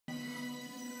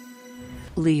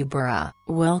Libra,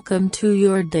 welcome to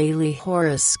your daily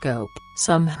horoscope.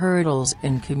 Some hurdles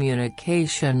in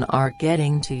communication are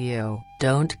getting to you.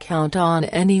 Don't count on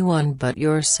anyone but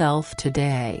yourself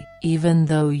today. Even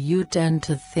though you tend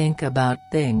to think about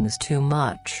things too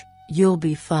much, you'll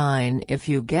be fine if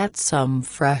you get some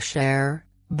fresh air,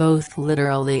 both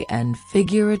literally and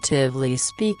figuratively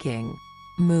speaking.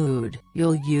 Mood: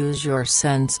 you'll use your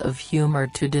sense of humor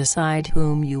to decide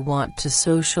whom you want to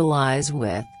socialize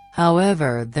with.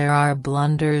 However, there are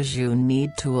blunders you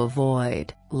need to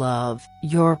avoid. Love: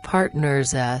 your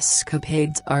partner's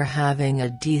escapades are having a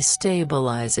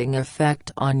destabilizing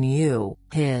effect on you.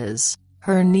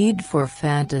 Her need for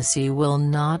fantasy will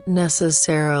not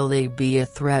necessarily be a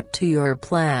threat to your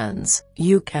plans.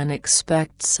 You can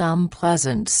expect some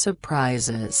pleasant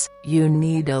surprises. You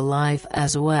need a life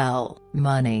as well.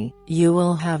 Money: you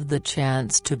will have the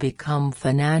chance to become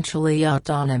financially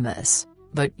autonomous,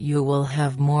 but you will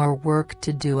have more work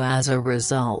to do as a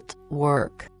result.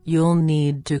 Work: you'll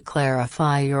need to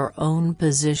clarify your own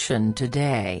position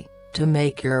today, to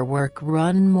make your work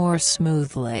run more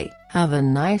smoothly. Have a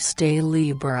nice day,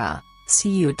 Libra.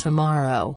 See you tomorrow.